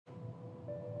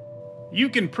You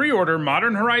can pre-order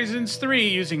Modern Horizons 3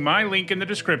 using my link in the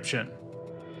description.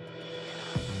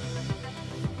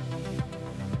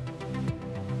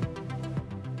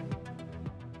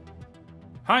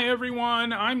 Hi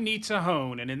everyone, I'm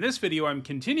Nitsahone, and in this video I'm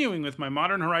continuing with my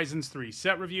Modern Horizons 3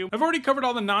 set review. I've already covered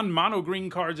all the non-mono green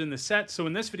cards in the set, so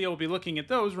in this video we'll be looking at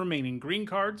those remaining green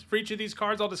cards. For each of these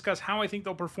cards I'll discuss how I think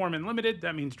they'll perform in Limited,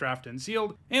 that means Draft and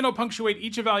Sealed, and I'll punctuate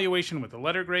each evaluation with a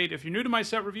letter grade. If you're new to my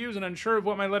set reviews and unsure of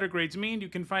what my letter grades mean, you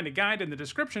can find a guide in the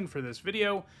description for this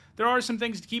video. There are some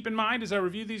things to keep in mind as I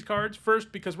review these cards.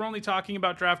 First, because we're only talking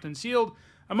about Draft and Sealed,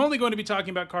 I'm only going to be talking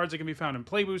about cards that can be found in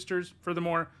play boosters.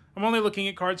 Furthermore, I'm only looking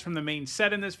at cards from the main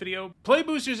set in this video. Play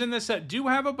boosters in this set do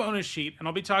have a bonus sheet, and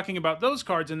I'll be talking about those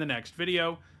cards in the next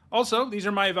video. Also, these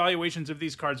are my evaluations of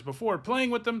these cards before playing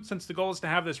with them, since the goal is to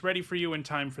have this ready for you in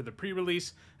time for the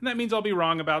pre-release, and that means I'll be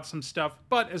wrong about some stuff,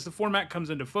 but as the format comes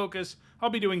into focus, I'll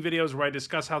be doing videos where I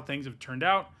discuss how things have turned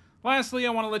out. Lastly, I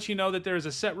want to let you know that there is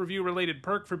a set review related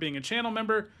perk for being a channel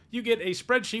member. You get a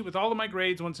spreadsheet with all of my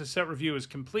grades once a set review is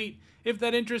complete. If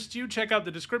that interests you, check out the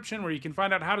description where you can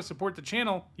find out how to support the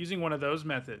channel using one of those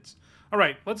methods.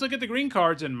 Alright, let's look at the green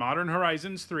cards in Modern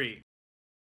Horizons 3.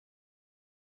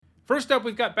 First up,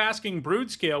 we've got Basking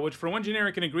Broodscale, which for 1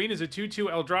 generic and a green is a 2/2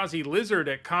 Eldrazi Lizard.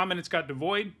 At common, it's got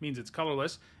Devoid, means it's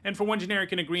colorless, and for 1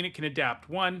 generic and a green, it can adapt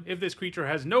 1. If this creature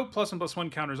has no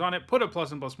 +1/+1 counters on it, put a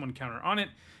 +1/+1 counter on it,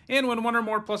 and when 1 or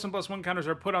more +1/+1 counters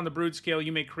are put on the Broodscale,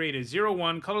 you may create a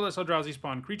 0/1 colorless Eldrazi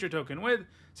spawn creature token with,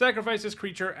 sacrifice this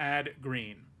creature, add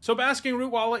green. So Basking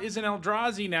Rootwalla is an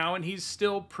Eldrazi now, and he's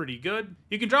still pretty good.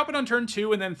 You can drop it on turn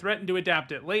 2 and then threaten to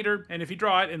adapt it later, and if you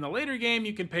draw it in the later game,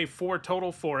 you can pay 4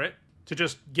 total for it to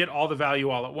just get all the value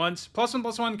all at once.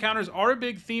 +1/+1 counters are a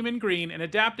big theme in green, and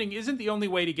adapting isn't the only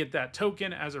way to get that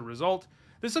token as a result.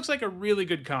 This looks like a really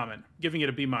good common, giving it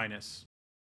a B-.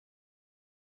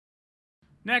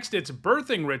 Next, it's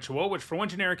Birthing Ritual, which for 1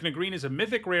 generic and a green is a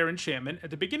mythic rare enchantment.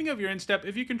 At the beginning of your end step,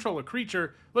 if you control a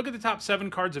creature, look at the top 7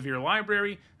 cards of your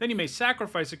library, then you may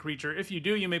sacrifice a creature. If you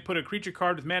do, you may put a creature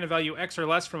card with mana value X or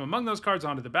less from among those cards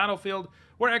onto the battlefield,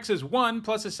 where X is 1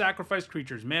 plus a sacrificed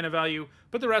creature's mana value,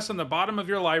 put the rest on the bottom of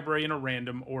your library in a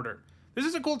random order. This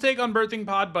is a cool take on Birthing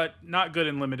Pod, but not good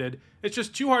in Limited. It's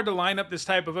just too hard to line up this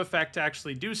type of effect to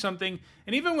actually do something,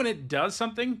 and even when it does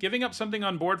something, giving up something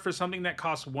on board for something that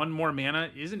costs 1 more mana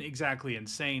isn't exactly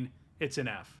insane. It's an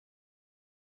F.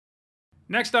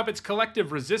 Next up, it's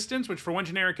Collective Resistance, which for 1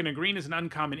 generic and a green is an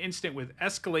uncommon instant with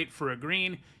Escalate for a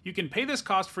green. You can pay this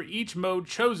cost for each mode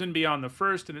chosen beyond the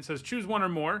first, and it says choose 1 or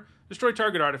more, destroy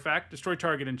target artifact, destroy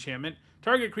target enchantment,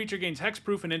 target creature gains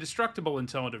hexproof and indestructible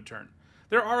until end of turn.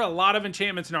 There are a lot of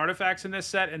enchantments and artifacts in this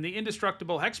set, and the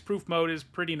indestructible hexproof mode is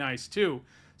pretty nice too.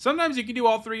 Sometimes you can do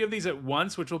all 3 of these at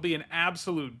once, which will be an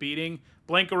absolute beating.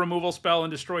 Blank a removal spell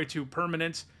and destroy 2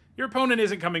 permanents. Your opponent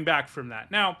isn't coming back from that.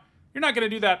 Now, you're not going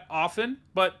to do that often,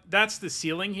 but that's the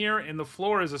ceiling here, and the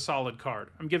floor is a solid card.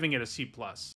 I'm giving it a C+.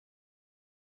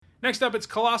 Next up, it's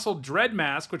Colossal Dread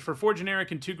Mask, which for 4 generic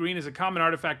and 2 green is a common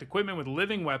artifact equipment with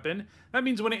Living Weapon. That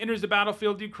means when it enters the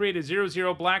battlefield, you create a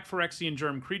 0/0 black Phyrexian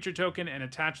Germ creature token and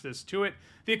attach this to it.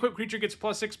 The equipped creature gets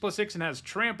 +6/+6 and has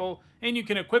Trample, and you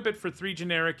can equip it for 3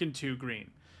 generic and 2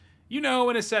 green. You know,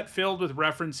 in a set filled with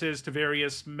references to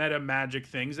various meta magic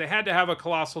things, they had to have a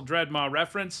Colossal Dreadmaw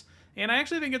reference, and I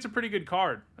actually think it's a pretty good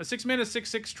card. A 6-mana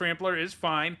 6/6 Trampler is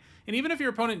fine, and even if your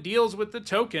opponent deals with the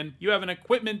token, you have an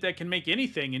equipment that can make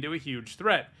anything into a huge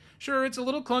threat. Sure, it's a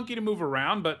little clunky to move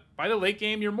around, but by the late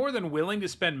game, you're more than willing to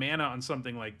spend mana on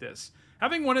something like this.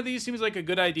 Having one of these seems like a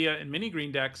good idea in many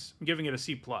green decks. I'm giving it a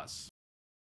C+.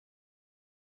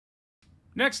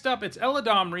 Next up, it's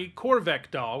Eladamri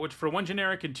Korvek Doll, which for 1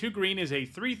 generic and 2 green is a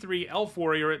 3/3 Elf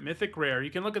Warrior at Mythic Rare.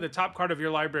 You can look at the top card of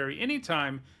your library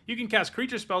anytime, you can cast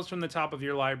creature spells from the top of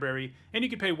your library, and you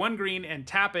can pay 1 green and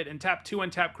tap it, and tap 2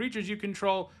 untapped creatures you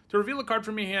control to reveal a card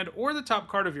from your hand or the top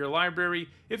card of your library.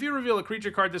 If you reveal a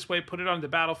creature card this way, put it on the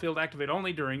battlefield, activate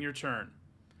only during your turn.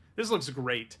 This looks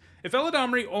great. If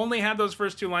Eladamri only had those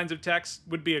first 2 lines of text,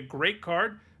 would be a great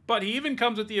card, but he even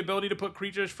comes with the ability to put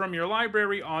creatures from your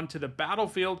library onto the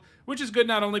battlefield, which is good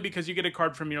not only because you get a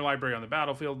card from your library on the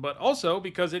battlefield, but also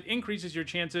because it increases your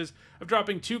chances of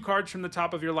dropping 2 cards from the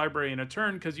top of your library in a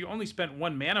turn because you only spent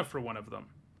 1 mana for one of them.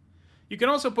 You can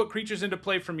also put creatures into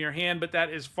play from your hand, but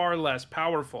that is far less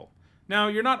powerful. Now,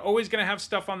 you're not always going to have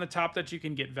stuff on the top that you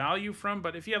can get value from,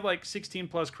 but if you have like 16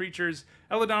 plus creatures,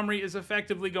 Eladamri is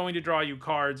effectively going to draw you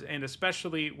cards, and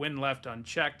especially when left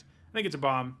unchecked. I think it's a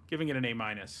bomb, giving it an A-.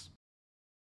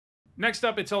 Next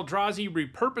up, it's Eldrazi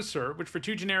Repurposer, which for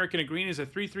 2 generic and a green is a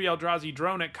 3/3 Eldrazi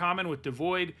drone at common with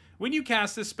Devoid. When you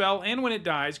cast this spell and when it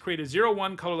dies, create a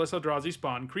 0/1 colorless Eldrazi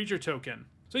spawn creature token.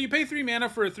 So you pay 3 mana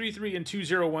for a 3/3 and 2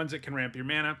 0/1s that can ramp your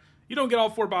mana. You don't get all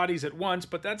 4 bodies at once,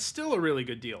 but that's still a really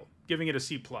good deal, giving it a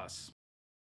C+.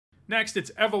 Next,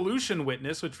 it's Evolution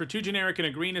Witness, which for 2 generic and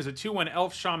a green is a 2/1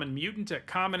 Elf Shaman Mutant at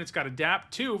common. It's got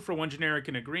Adapt 2 for 1 generic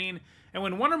and a green, and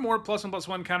when 1 or more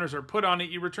 +1/+1 counters are put on it,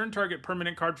 you return target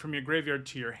permanent card from your graveyard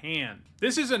to your hand.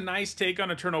 This is a nice take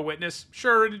on Eternal Witness.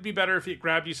 Sure, it'd be better if it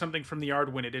grabbed you something from the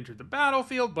yard when it entered the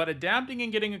battlefield, but adapting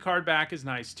and getting a card back is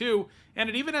nice too, and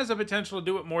it even has the potential to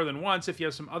do it more than once if you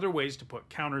have some other ways to put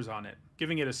counters on it,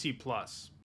 giving it a C+.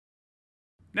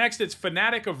 Next, it's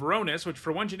Fanatic of Ronus, which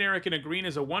for 1 generic and a green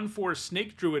is a 1/4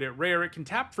 Snake Druid at rare. It can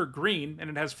tap for green, and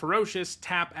it has Ferocious,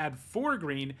 tap, add 4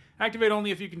 green, activate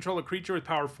only if you control a creature with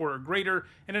power 4 or greater,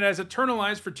 and it has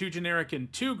Eternalize for 2 generic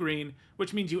and 2 green,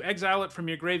 which means you exile it from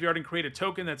your graveyard and create a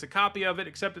token that's a copy of it,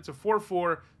 except it's a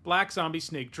 4/4 Black Zombie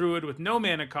Snake Druid with no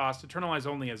mana cost, Eternalize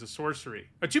only as a sorcery.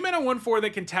 A 2 mana 1/4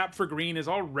 that can tap for green is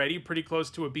already pretty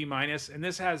close to a B-, and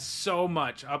this has so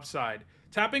much upside.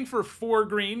 Tapping for 4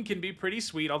 green can be pretty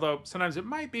sweet, although sometimes it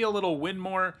might be a little win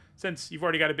more, since you've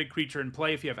already got a big creature in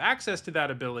play if you have access to that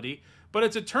ability, but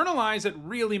it's Eternalize that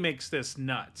really makes this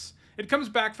nuts. It comes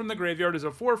back from the graveyard as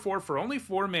a 4/4 for only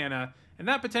 4 mana, and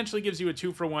that potentially gives you a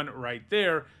 2-for-1 right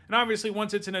there, and obviously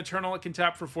once it's an Eternal it can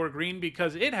tap for 4 green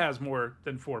because it has more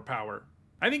than 4 power.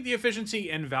 I think the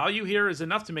efficiency and value here is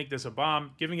enough to make this a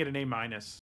bomb, giving it an A-.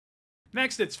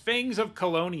 Next, it's Fangs of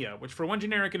Colonia, which for 1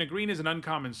 generic and a green is an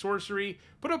uncommon sorcery.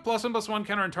 Put a +1/+1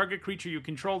 counter on target creature you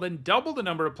control, then double the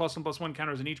number of +1/+1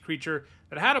 counters on each creature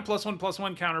that had a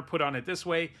 +1/+1 counter put on it this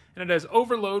way, and it has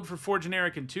Overload for 4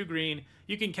 generic and 2 green.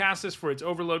 You can cast this for its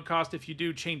Overload cost. If you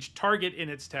do, change target in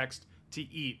its text to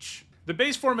each. The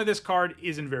base form of this card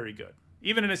isn't very good,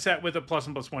 even in a set with a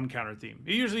 +1/+1 counter theme.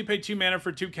 You usually pay 2 mana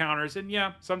for 2 counters, and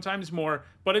yeah, sometimes more,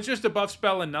 but it's just a buff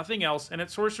spell and nothing else, and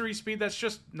at sorcery speed, that's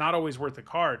just not always worth a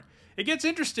card. It gets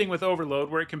interesting with Overload,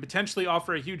 where it can potentially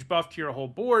offer a huge buff to your whole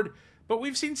board, but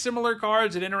we've seen similar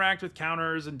cards that interact with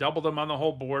counters and double them on the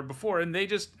whole board before, and they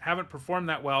just haven't performed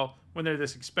that well when they're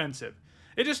this expensive.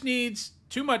 It just needs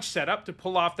too much setup to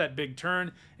pull off that big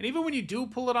turn, and even when you do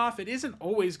pull it off, it isn't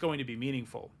always going to be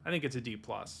meaningful. I think it's a D+.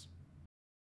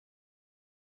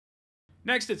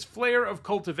 Next, it's Flare of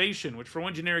Cultivation, which for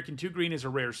 1 generic and 2 green is a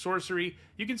rare sorcery.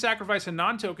 You can sacrifice a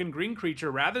non-token green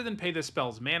creature rather than pay the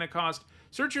spell's mana cost.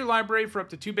 Search your library for up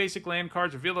to 2 basic land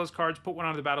cards, reveal those cards, put one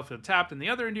onto the battlefield tapped and the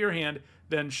other into your hand,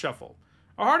 then shuffle.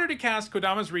 A harder to cast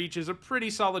Kodama's Reach is a pretty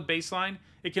solid baseline.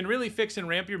 It can really fix and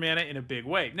ramp your mana in a big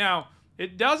way. Now,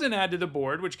 it doesn't add to the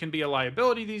board, which can be a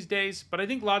liability these days, but I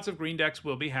think lots of green decks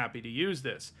will be happy to use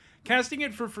this. Casting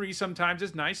it for free sometimes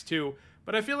is nice too,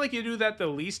 but I feel like you do that the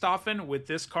least often with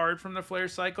this card from the Flare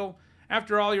cycle.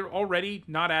 After all, you're already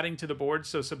not adding to the board,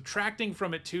 so subtracting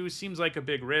from it too seems like a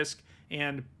big risk,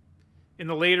 and in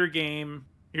the later game,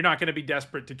 you're not going to be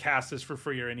desperate to cast this for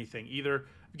free or anything either,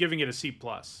 giving it a C+.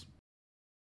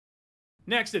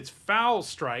 Next, it's Foul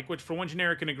Strike, which for 1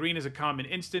 generic and a green is a common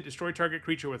instant, destroy target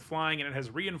creature with flying, and it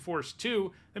has Reinforce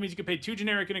 2. That means you can pay 2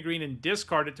 generic and a green and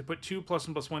discard it to put 2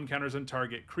 +1/+1 counters on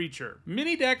target creature.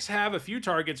 Mini decks have a few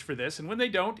targets for this, and when they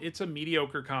don't, it's a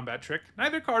mediocre combat trick.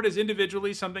 Neither card is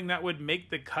individually something that would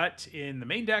make the cut in the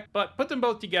main deck, but put them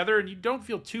both together and you don't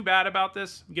feel too bad about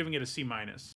this. I'm giving it a C-.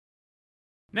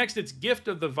 Next, it's Gift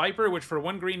of the Viper, which for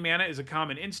 1 green mana is a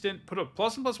common instant. Put a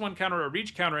 +1/+1 counter, a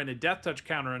reach counter, and a death touch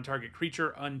counter on target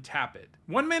creature, untap it.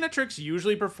 1 mana tricks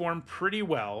usually perform pretty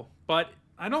well, but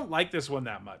I don't like this one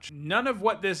that much. None of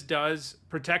what this does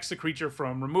protects the creature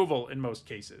from removal in most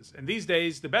cases, and these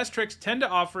days, the best tricks tend to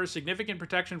offer significant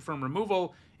protection from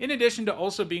removal, in addition to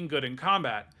also being good in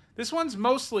combat. This one's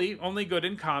mostly only good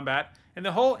in combat, and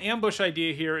the whole ambush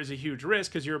idea here is a huge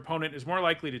risk because your opponent is more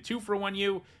likely to 2-for-1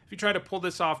 you if you try to pull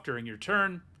this off during your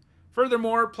turn.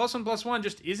 Furthermore, +1/+1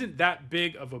 just isn't that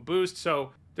big of a boost,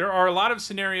 so there are a lot of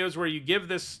scenarios where you give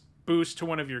this boost to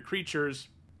one of your creatures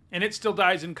and it still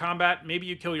dies in combat. Maybe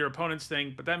you kill your opponent's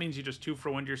thing, but that means you just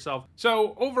 2-for-1 yourself.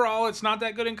 So overall, it's not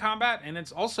that good in combat, and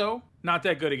it's also not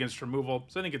that good against removal,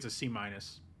 so I think it's a C-.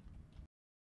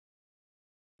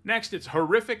 Next, it's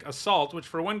Horrific Assault, which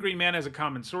for 1 green mana is a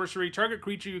common sorcery. Target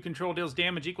creature you control deals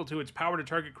damage equal to its power to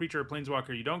target creature or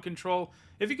planeswalker you don't control.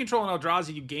 If you control an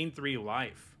Eldrazi, you gain 3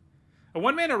 life. A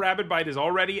 1 mana Rabid Bite is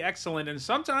already excellent, and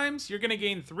sometimes you're going to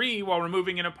gain 3 while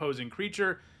removing an opposing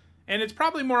creature, and it's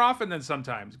probably more often than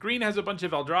sometimes. Green has a bunch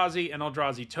of Eldrazi and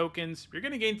Eldrazi tokens. You're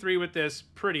going to gain 3 with this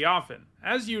pretty often.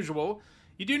 As usual,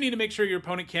 You do need to make sure your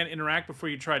opponent can't interact before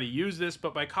you try to use this,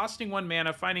 but by costing 1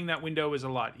 mana, finding that window is a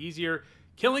lot easier.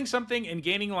 Killing something and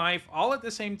gaining life all at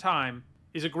the same time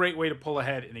is a great way to pull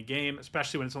ahead in a game,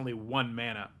 especially when it's only 1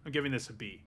 mana. I'm giving this a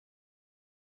B.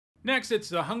 Next, it's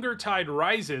the Hunger Tide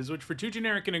Rises, which for 2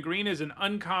 generic and a green is an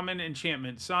uncommon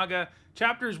enchantment saga.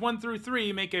 Chapters 1 through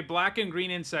 3 make a black and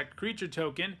green insect creature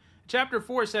token. Chapter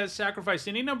 4 says sacrifice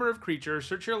any number of creatures,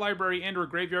 search your library and or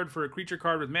graveyard for a creature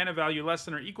card with mana value less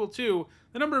than or equal to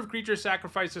the number of creatures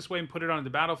sacrificed this way and put it onto the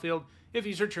battlefield. If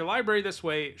you search your library this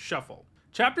way, shuffle.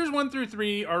 Chapters 1 through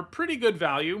 3 are pretty good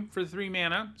value for 3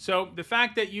 mana, so the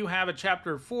fact that you have a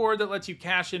Chapter 4 that lets you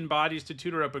cash in bodies to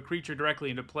tutor up a creature directly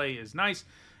into play is nice.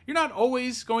 You're not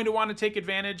always going to want to take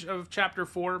advantage of Chapter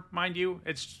 4, mind you.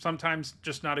 It's sometimes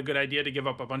just not a good idea to give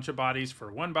up a bunch of bodies for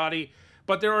 1 body,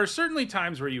 but there are certainly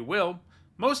times where you will.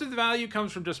 Most of the value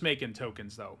comes from just making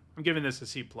tokens, though. I'm giving this a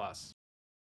C+.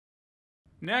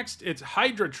 Next, it's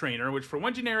Hydra Trainer, which for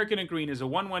 1 generic and a green is a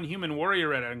 1/1 human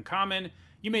warrior at uncommon.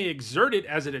 You may exert it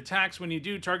as it attacks. When you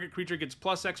do, target creature gets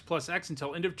 +X/+X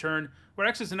until end of turn, where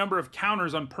X is the number of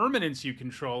counters on permanents you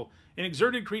control. An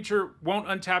exerted creature won't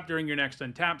untap during your next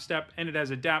untap step, and it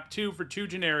has Adapt 2 for 2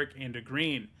 generic and a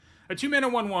green. A 2 mana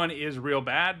 1/1 is real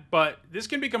bad, but this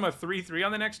can become a 3/3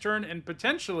 on the next turn and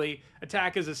potentially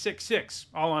attack as a 6/6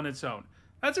 all on its own.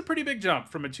 That's a pretty big jump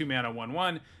from a 2 mana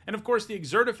 1/1, and of course the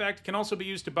exert effect can also be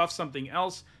used to buff something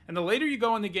else, and the later you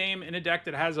go in the game in a deck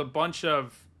that has a bunch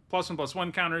of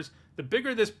 +1/+1 counters, the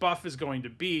bigger this buff is going to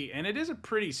be, and it is a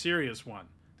pretty serious one.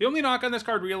 The only knock on this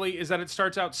card really is that it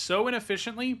starts out so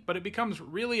inefficiently, but it becomes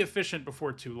really efficient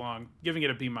before too long, giving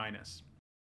it a B-.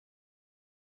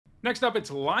 Next up, it's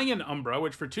Lion Umbra,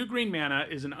 which for 2 green mana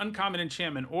is an uncommon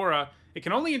enchantment aura. It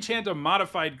can only enchant a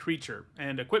modified creature,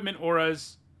 and equipment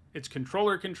auras, its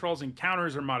controller controls and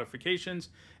counters or modifications.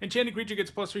 Enchanted creature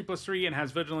gets +3/+3 and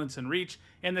has vigilance and reach,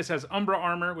 and this has Umbra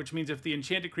armor, which means if the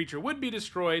enchanted creature would be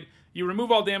destroyed, you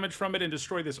remove all damage from it and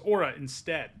destroy this aura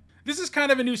instead. This is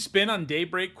kind of a new spin on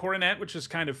Daybreak Coronet, which is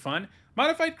kind of fun.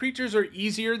 Modified creatures are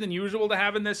easier than usual to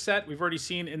have in this set. We've already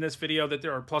seen in this video that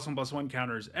there are +1/+1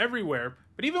 counters everywhere,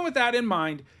 but even with that in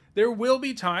mind, there will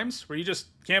be times where you just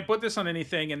can't put this on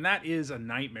anything, and that is a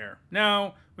nightmare.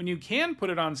 Now, when you can put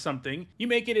it on something, you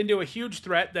make it into a huge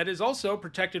threat that is also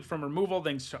protected from removal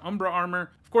thanks to Umbra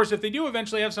armor. Of course, if they do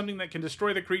eventually have something that can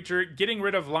destroy the creature, getting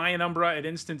rid of Lion Umbra at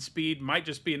instant speed might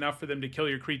just be enough for them to kill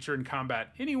your creature in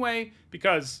combat anyway,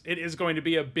 because it is going to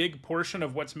be a big portion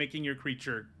of what's making your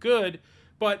creature good,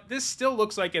 but this still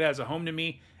looks like it has a home to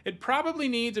me. It probably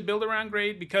needs a build-around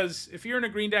grade, because if you're in a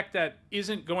green deck that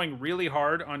isn't going really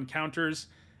hard on counters,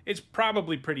 it's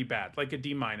probably pretty bad, like a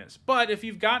D-. But if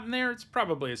you've gotten there, it's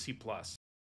probably a C+.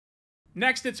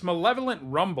 Next, it's Malevolent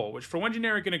Rumble, which for 1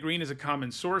 generic and a green is a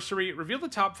common sorcery. Reveal the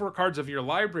top 4 cards of your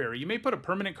library. You may put a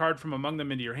permanent card from among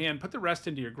them into your hand, put the rest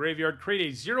into your graveyard, create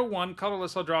a 0/1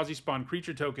 colorless Eldrazi spawn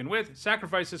creature token with,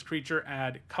 sacrifice this creature,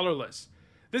 add colorless.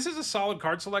 This is a solid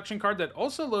card selection card that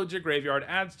also loads your graveyard,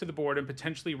 adds to the board, and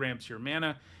potentially ramps your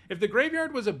mana. If the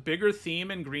graveyard was a bigger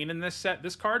theme in green in this set,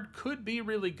 this card could be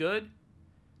really good,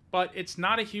 but it's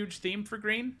not a huge theme for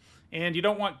green, and you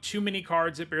don't want too many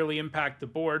cards that barely impact the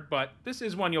board, but this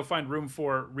is one you'll find room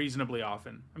for reasonably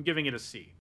often. I'm giving it a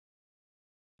C.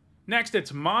 Next,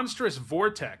 it's Monstrous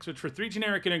Vortex, which for 3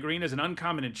 generic and a green is an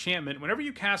uncommon enchantment. Whenever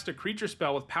you cast a creature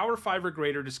spell with power 5 or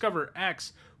greater, discover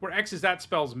X, where X is that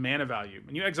spell's mana value.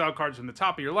 When you exile cards from the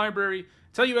top of your library,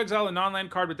 until you exile a non-land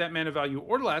card with that mana value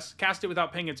or less, cast it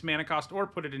without paying its mana cost or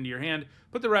put it into your hand,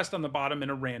 put the rest on the bottom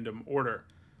in a random order.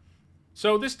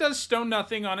 So this does stone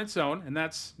nothing on its own, and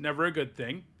that's never a good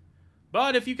thing.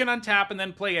 But if you can untap and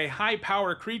then play a high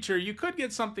power creature, you could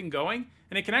get something going,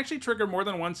 and it can actually trigger more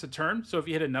than once a turn, so if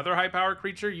you hit another high power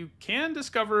creature, you can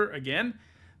discover again.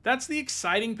 That's the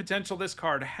exciting potential this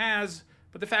card has,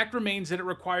 but the fact remains that it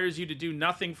requires you to do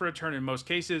nothing for a turn in most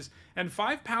cases, and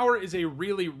 5 power is a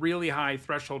really, really high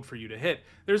threshold for you to hit.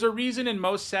 There's a reason in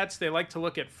most sets they like to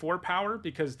look at 4 power,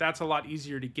 because that's a lot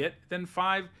easier to get than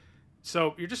 5.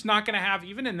 So you're just not going to have,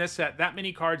 even in this set, that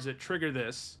many cards that trigger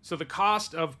this. So the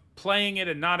cost of playing it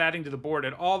and not adding to the board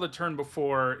at all the turn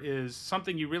before is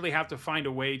something you really have to find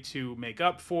a way to make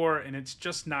up for, and it's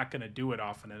just not going to do it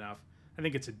often enough. I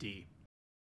think it's a D.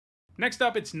 Next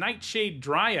up, it's Nightshade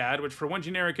Dryad, which for 1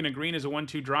 generic and a green is a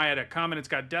 1/2 Dryad at common. It's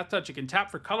got Death Touch, it can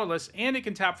tap for colorless, and it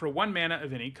can tap for 1 mana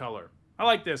of any color. I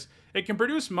like this. It can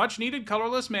produce much needed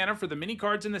colorless mana for the many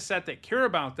cards in the set that care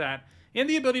about that, and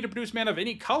the ability to produce mana of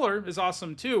any color is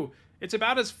awesome too. It's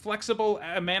about as flexible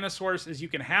a mana source as you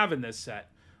can have in this set.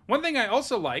 One thing I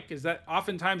also like is that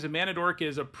oftentimes a Mana Dork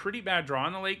is a pretty bad draw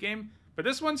in the late game, but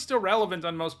this one's still relevant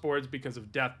on most boards because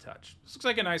of Death Touch. This looks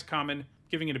like a nice common.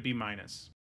 giving it a B-.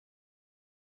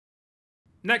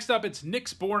 Next up, it's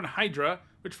Nyxborn Hydra,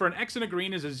 which for an X and a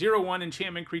green is a 0/1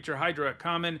 enchantment creature Hydra at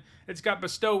common. It's got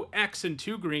Bestow X and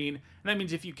 2 green, and that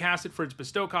means if you cast it for its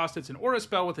Bestow cost, it's an aura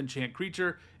spell with enchant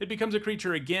creature. It becomes a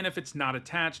creature again if it's not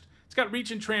attached. It's got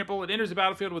Reach and Trample. It enters the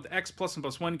battlefield with X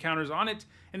 +1/+1 counters on it,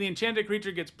 and the enchanted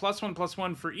creature gets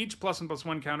 +1/+1 for each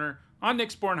 +1/+1 counter on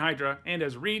Nyxborn Hydra, and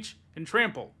has Reach and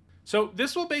Trample. So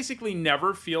this will basically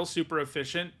never feel super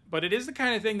efficient, but it is the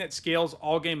kind of thing that scales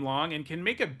all game long and can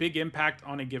make a big impact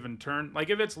on a given turn.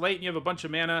 Like if it's late and you have a bunch of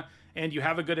mana and you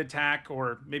have a good attack,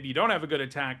 or maybe you don't have a good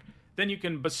attack, then you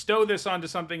can bestow this onto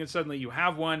something and suddenly you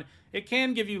have one. It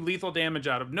can give you lethal damage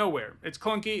out of nowhere. It's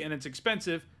clunky and it's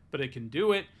expensive, but it can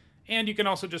do it. And you can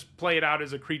also just play it out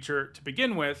as a creature to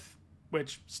begin with,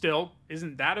 which still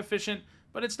isn't that efficient,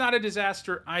 but it's not a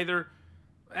disaster either.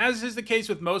 As is the case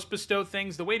with most bestow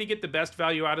things, the way to get the best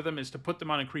value out of them is to put them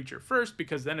on a creature first,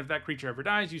 because then if that creature ever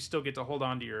dies, you still get to hold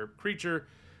on to your creature.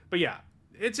 But yeah,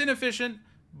 it's inefficient,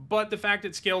 but the fact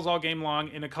it scales all game long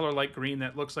in a color like green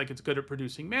that looks like it's good at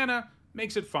producing mana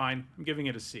makes it fine. I'm giving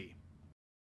it a C.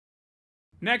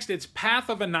 Next, it's Path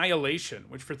of Annihilation,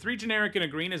 which for 3 generic and a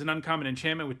green is an uncommon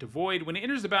enchantment with Devoid. When it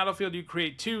enters the battlefield, you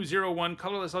create 2 0/1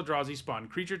 colorless Eldrazi spawn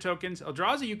creature tokens.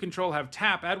 Eldrazi you control have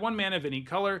tap, add 1 mana of any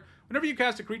color. Whenever you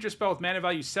cast a creature spell with mana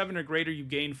value 7 or greater, you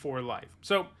gain 4 life.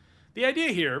 So the idea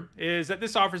here is that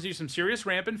this offers you some serious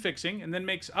ramp and fixing, and then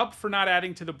makes up for not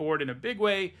adding to the board in a big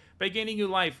way by gaining you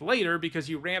life later because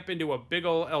you ramp into a big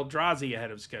ol' Eldrazi ahead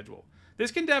of schedule.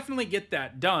 This can definitely get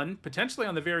that done, potentially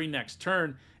on the very next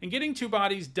turn, and getting 2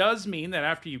 bodies does mean that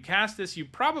after you cast this, you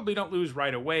probably don't lose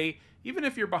right away, even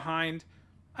if you're behind.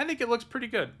 I think it looks pretty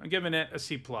good. I'm giving it a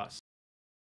C+.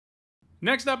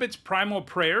 Next up, it's Primal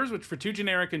Prayers, which for 2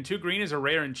 generic and 2 green is a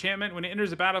rare enchantment. When it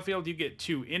enters the battlefield, you get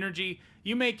 2 energy.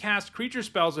 You may cast creature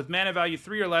spells with mana value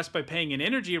 3 or less by paying an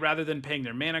energy rather than paying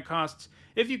their mana costs.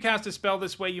 If you cast a spell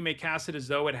this way, you may cast it as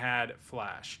though it had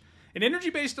flash. An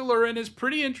energy-based Alurin is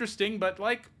pretty interesting, but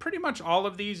like pretty much all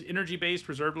of these energy-based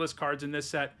reserve list cards in this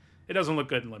set, it doesn't look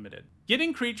good in Limited.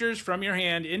 Getting creatures from your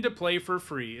hand into play for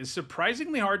free is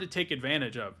surprisingly hard to take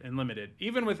advantage of in Limited,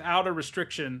 even without a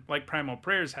restriction like Primal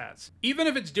Prayers has. Even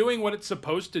if it's doing what it's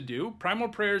supposed to do, Primal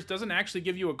Prayers doesn't actually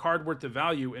give you a card worth of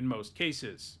value in most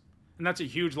cases. And that's a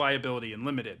huge liability in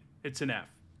Limited. It's an F.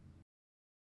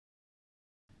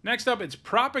 Next up, it's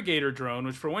Propagator Drone,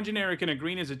 which for 1 generic and a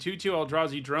green is a 2/2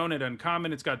 Eldrazi drone at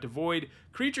uncommon. It's got Devoid.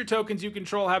 Creature tokens you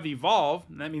control have Evolve,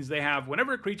 and that means they have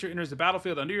whenever a creature enters the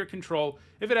battlefield under your control,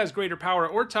 if it has greater power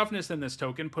or toughness than this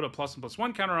token, put a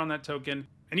 +1/+1 counter on that token.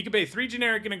 And you can pay 3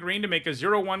 generic and a green to make a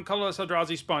 0/1 colorless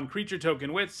Eldrazi spawn creature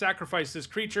token with, sacrifice this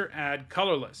creature, add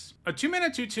colorless. A 2 mana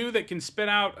 2/2 that can spit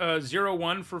out a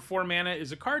 0/1 for 4 mana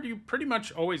is a card you pretty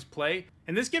much always play.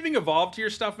 And this giving Evolve to your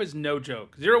stuff is no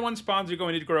joke. 0/1 spawns are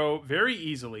going to grow very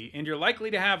easily, and you're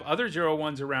likely to have other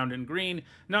 0/1s around in green,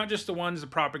 not just the ones the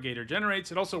Propagator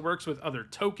generates. It also works with other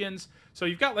tokens, so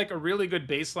you've got like a really good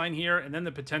baseline here, and then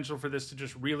the potential for this to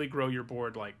just really grow your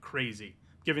board like crazy.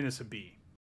 I'm giving this a B.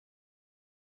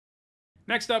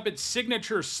 Next up, it's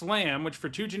Signature Slam, which for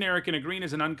 2 generic and a green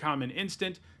is an uncommon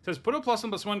instant. It says put a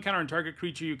 +1/+1 counter on target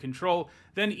creature you control,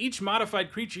 then each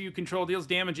modified creature you control deals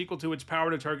damage equal to its power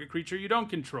to target creature you don't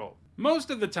control. Most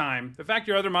of the time, the fact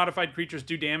your other modified creatures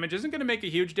do damage isn't going to make a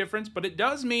huge difference, but it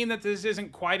does mean that this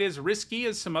isn't quite as risky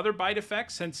as some other bite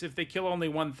effects, since if they kill only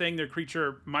one thing, their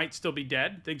creature might still be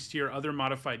dead, thanks to your other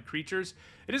modified creatures.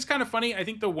 It is kind of funny, I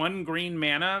think the 1 green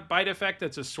mana bite effect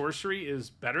that's a sorcery is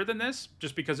better than this,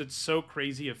 just because it's so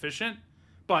crazy efficient,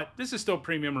 but this is still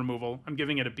premium removal. I'm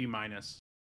giving it a B-.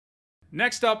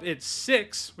 Next up, it's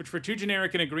Six, which for 2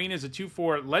 generic and a green is a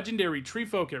 2/4 legendary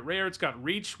Treefolk at rare. It's got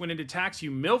Reach. When it attacks, you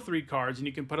mill 3 cards, and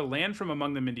you can put a land from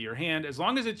among them into your hand. As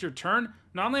long as it's your turn,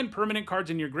 non-land permanent cards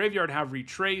in your graveyard have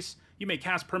Retrace. You may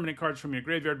cast permanent cards from your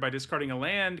graveyard by discarding a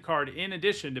land card in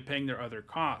addition to paying their other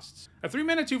costs. A 3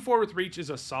 mana 2/4 with Reach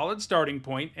is a solid starting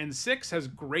point, and 6 has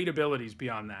great abilities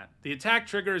beyond that. The attack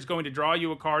trigger is going to draw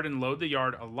you a card and load the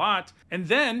yard a lot, and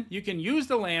then you can use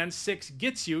the land 6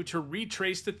 gets you to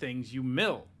retrace the things you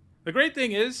mill. The great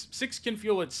thing is, 6 can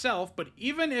fuel itself, but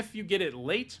even if you get it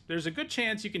late, there's a good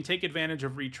chance you can take advantage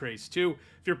of Retrace too.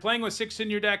 If you're playing with 6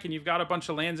 in your deck and you've got a bunch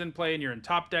of lands in play and you're in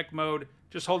top deck mode,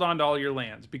 just hold on to all your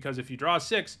lands, because if you draw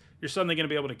 6, you're suddenly going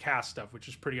to be able to cast stuff, which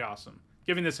is pretty awesome.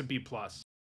 Giving this a B+.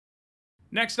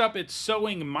 Next up, it's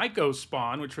Sowing Myco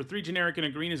Spawn, which for 3 generic and a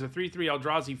green is a 3/3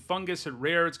 Eldrazi Fungus at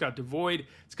rare. It's got Devoid.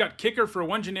 It's got Kicker for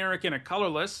 1 generic and a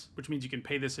colorless, which means you can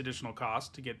pay this additional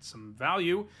cost to get some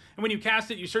value. And when you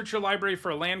cast it, you search your library for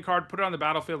a land card, put it on the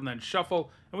battlefield, and then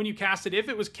shuffle. And when you cast it, if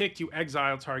it was kicked, you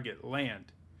exile target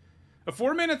land. A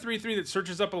 4-mana 3/3 that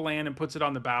searches up a land and puts it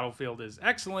on the battlefield is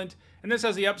excellent, and this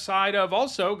has the upside of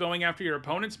also going after your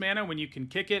opponent's mana when you can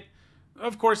kick it.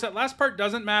 Of course, that last part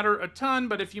doesn't matter a ton,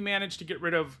 but if you manage to get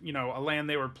rid of, a land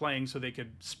they were playing so they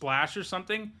could splash or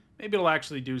something, maybe it'll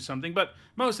actually do something. But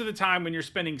most of the time when you're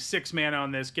spending 6 mana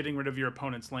on this, getting rid of your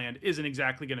opponent's land isn't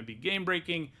exactly going to be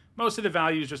game-breaking. Most of the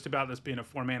value is just about this being a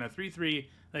 4-mana 3/3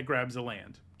 that grabs a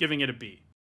land, giving it a B.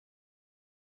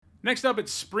 Next up,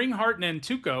 it's Springheart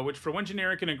Nantuko, which for 1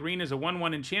 generic and a green is a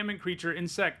 1/1 enchantment creature,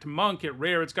 insect, monk. At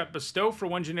rare, it's got Bestow for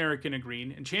 1 generic and a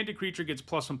green. Enchanted creature gets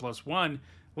 +1/+1.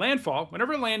 Landfall,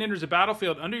 whenever a land enters a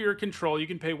battlefield under your control, you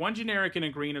can pay 1 generic and a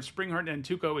green if Springheart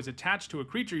Nantuko is attached to a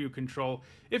creature you control.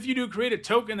 If you do, create a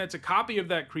token that's a copy of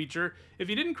that creature.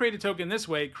 If you didn't create a token this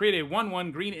way, create a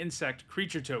 1/1 green insect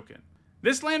creature token.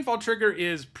 This landfall trigger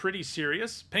is pretty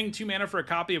serious. Paying 2 mana for a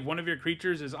copy of one of your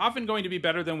creatures is often going to be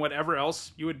better than whatever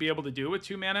else you would be able to do with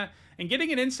 2 mana, and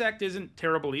getting an insect isn't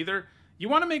terrible either. You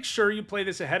want to make sure you play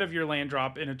this ahead of your land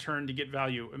drop in a turn to get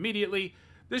value immediately.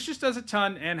 This just does a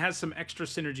ton and has some extra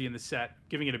synergy in the set,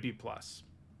 giving it a B+.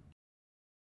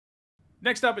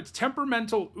 Next up, it's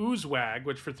Temperamental Oozewag,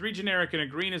 which for 3 generic and a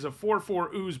green is a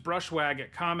 4/4 Ooze Brushwag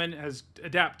at common, has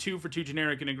Adapt 2 for 2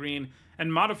 generic and a green,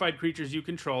 and modified creatures you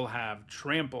control have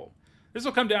Trample. This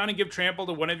will come down and give Trample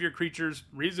to one of your creatures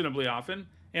reasonably often,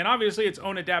 and obviously its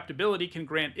own adaptability can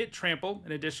grant it Trample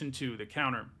in addition to the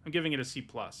counter. I'm giving it a C+.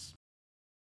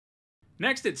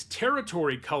 Next, it's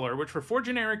Territory Color, which for 4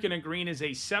 generic and a green is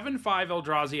a 7/5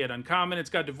 Eldrazi at uncommon. It's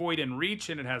got Devoid and Reach,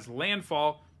 and it has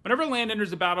Landfall. Whenever land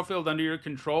enters the battlefield under your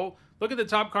control, look at the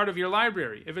top card of your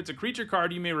library. If it's a creature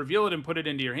card, you may reveal it and put it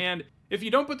into your hand. If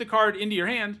you don't put the card into your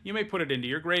hand, you may put it into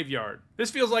your graveyard. This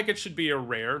feels like it should be a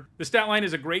rare. The stat line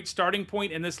is a great starting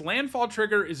point, and this landfall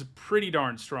trigger is pretty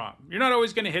darn strong. You're not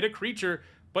always going to hit a creature,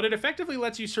 but it effectively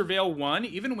lets you surveil one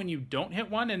even when you don't hit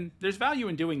one, and there's value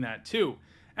in doing that too.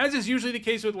 As is usually the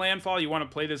case with landfall, you want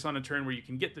to play this on a turn where you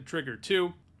can get the trigger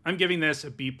too. I'm giving this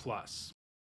a B+.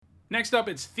 Next up,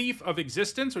 it's Thief of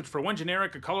Existence, which for 1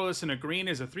 generic, a colorless, and a green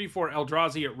is a 3/4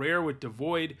 Eldrazi at rare with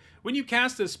Devoid. When you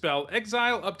cast this spell,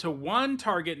 exile up to 1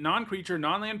 target non-creature,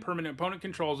 non-land permanent opponent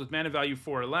controls with mana value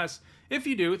 4 or less. If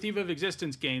you do, Thief of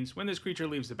Existence gains. When this creature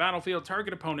leaves the battlefield,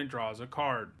 target opponent draws a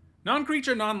card.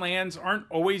 Non-creature, non-lands aren't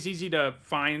always easy to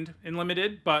find in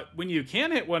Limited, but when you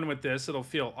can hit one with this, it'll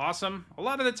feel awesome. A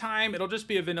lot of the time, it'll just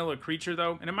be a vanilla creature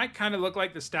though, and it might kind of look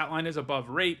like the stat line is above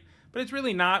rate, but it's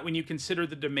really not when you consider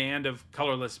the demand of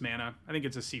colorless mana. I think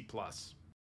it's a C+.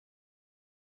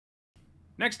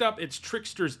 Next up, it's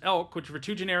Trickster's Elk, which for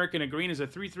 2 generic and a green is a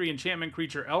 3/3 enchantment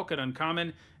creature elk at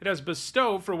uncommon. It has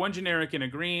Bestow for 1 generic and a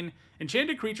green.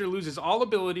 Enchanted creature loses all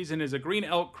abilities and is a green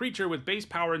elk creature with base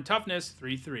power and toughness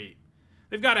 3/3.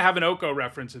 They've got to have an Oko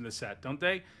reference in the set, don't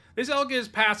they? This elk is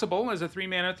passable as a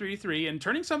 3-mana 3/3, and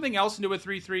turning something else into a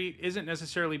 3/3 isn't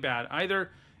necessarily bad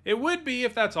either. It would be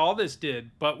if that's all this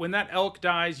did, but when that elk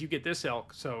dies, you get this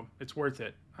elk, so it's worth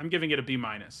it. I'm giving it a B-.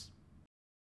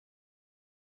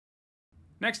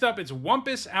 Next up, it's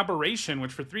Wumpus Aberration,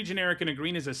 which for 3 generic and a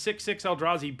green is a 6/6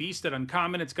 Eldrazi beast at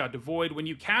uncommon. It's got Devoid. When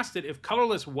you cast it, if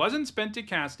colorless wasn't spent to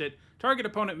cast it, target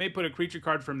opponent may put a creature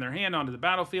card from their hand onto the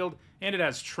battlefield, and it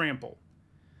has Trample.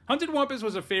 Hunted Wumpus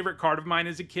was a favorite card of mine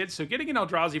as a kid, so getting an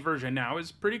Eldrazi version now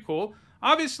is pretty cool.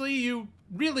 Obviously, you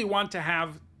really want to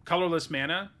have colorless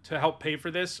mana to help pay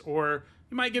for this, or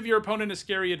you might give your opponent a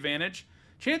scary advantage.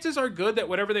 Chances are good that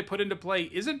whatever they put into play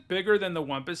isn't bigger than the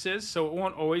Wumpus is, so it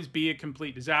won't always be a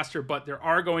complete disaster, but there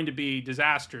are going to be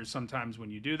disasters sometimes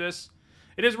when you do this.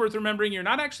 It is worth remembering you're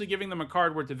not actually giving them a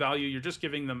card worth of value, you're just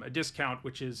giving them a discount,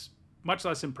 which is much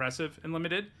less impressive in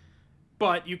Limited.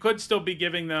 But you could still be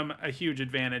giving them a huge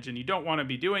advantage, and you don't want to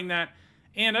be doing that.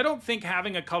 And I don't think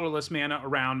having a colorless mana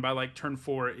around by like turn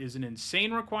 4 is an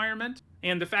insane requirement.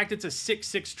 And the fact it's a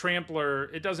 6/6 Trampler,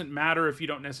 it doesn't matter if you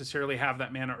don't necessarily have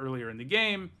that mana earlier in the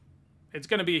game. It's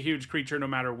going to be a huge creature no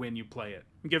matter when you play it.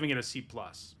 I'm giving it a C+.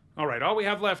 Alright, all we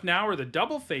have left now are the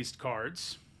double-faced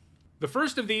cards. The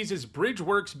first of these is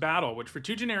Bridgeworks Battle, which for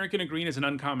 2 generic and a green is an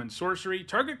uncommon sorcery.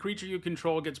 Target creature you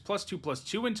control gets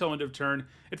 +2/+2 until end of turn.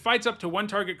 It fights up to 1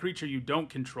 target creature you don't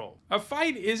control. A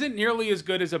fight isn't nearly as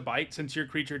good as a bite since your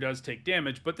creature does take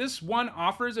damage, but this one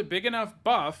offers a big enough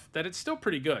buff that it's still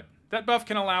pretty good. That buff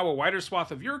can allow a wider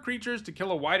swath of your creatures to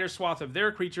kill a wider swath of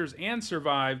their creatures and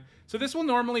survive, so this will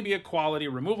normally be a quality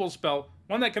removal spell,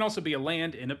 one that can also be a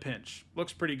land in a pinch.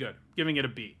 Looks pretty good, giving it a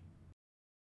B.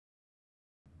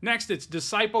 Next, it's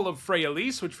Disciple of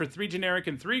Freyalise, which for 3 generic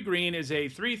and 3 green is a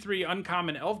 3/3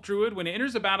 uncommon elf druid. When it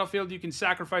enters the battlefield, you can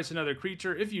sacrifice another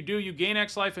creature. If you do, you gain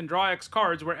X life and draw X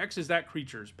cards, where X is that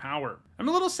creature's power. I'm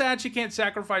a little sad she can't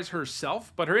sacrifice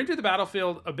herself, but her enter the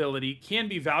battlefield ability can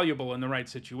be valuable in the right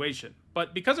situation.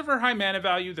 But because of her high mana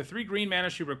value, the 3 green mana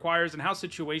she requires, and how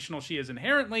situational she is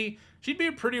inherently, she'd be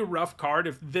a pretty rough card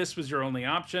if this was your only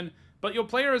option. But you'll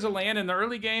play her as a land in the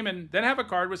early game and then have a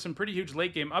card with some pretty huge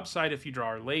late game upside if you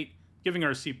draw her late, giving her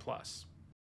a C+.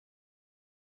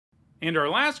 And our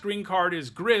last green card is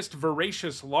Grist,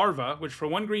 Voracious Larva, which for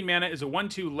 1 green mana is a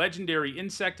 1/2 legendary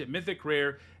insect at Mythic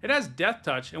Rare. It has Death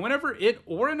Touch, and whenever it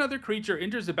or another creature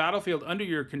enters the battlefield under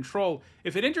your control,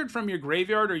 if it entered from your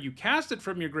graveyard or you cast it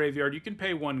from your graveyard, you can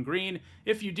pay 1 green.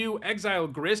 If you do, exile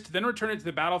Grist, then return it to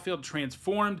the battlefield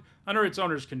transformed under its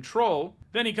owner's control.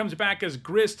 Then he comes back as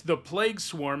Grist, the Plague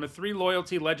Swarm, a 3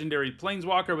 loyalty legendary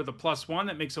planeswalker with a +1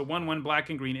 that makes a 1/1 black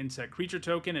and green insect creature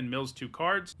token and mills 2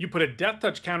 cards. You put a Death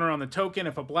Touch counter on the token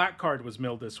if a black card was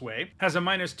milled this way. Has a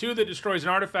 -2 that destroys an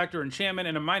artifact or enchantment,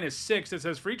 and a -6 that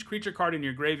says for each creature card in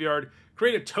your graveyard,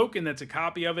 create a token that's a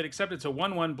copy of it, except it's a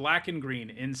 1/1 black and green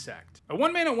insect. A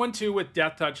 1 mana 1/2 with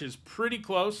Death Touch is pretty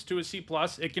close to a C+.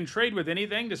 It can trade with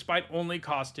anything despite only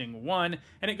costing 1,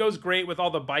 and it goes great with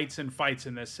all the bites and fights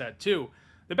in this set too.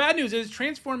 The bad news is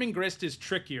transforming Grist is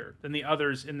trickier than the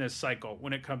others in this cycle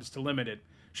when it comes to limited.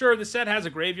 Sure, the set has a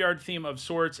graveyard theme of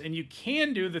sorts, and you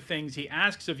can do the things he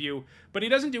asks of you, but he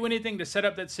doesn't do anything to set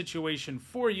up that situation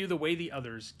for you the way the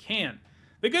others can.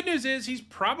 The good news is he's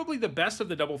probably the best of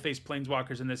the double-faced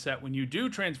planeswalkers in this set when you do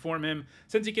transform him,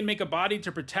 since he can make a body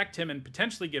to protect him and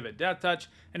potentially give it Death Touch,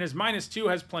 and his -2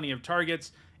 has plenty of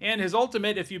targets, and his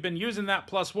ultimate, if you've been using that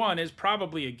 +1, is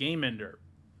probably a game ender.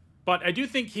 But I do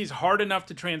think he's hard enough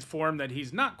to transform that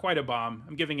he's not quite a bomb.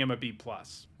 I'm giving him a B+.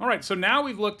 Alright, so now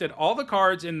we've looked at all the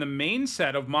cards in the main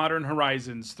set of Modern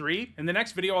Horizons 3. In the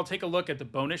next video, I'll take a look at the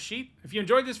bonus sheet. If you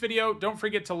enjoyed this video, don't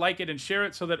forget to like it and share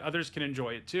it so that others can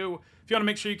enjoy it too. If you want to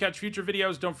make sure you catch future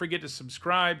videos, don't forget to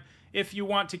subscribe. If you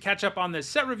want to catch up on this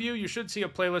set review, you should see a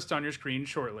playlist on your screen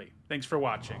shortly. Thanks for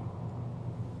watching.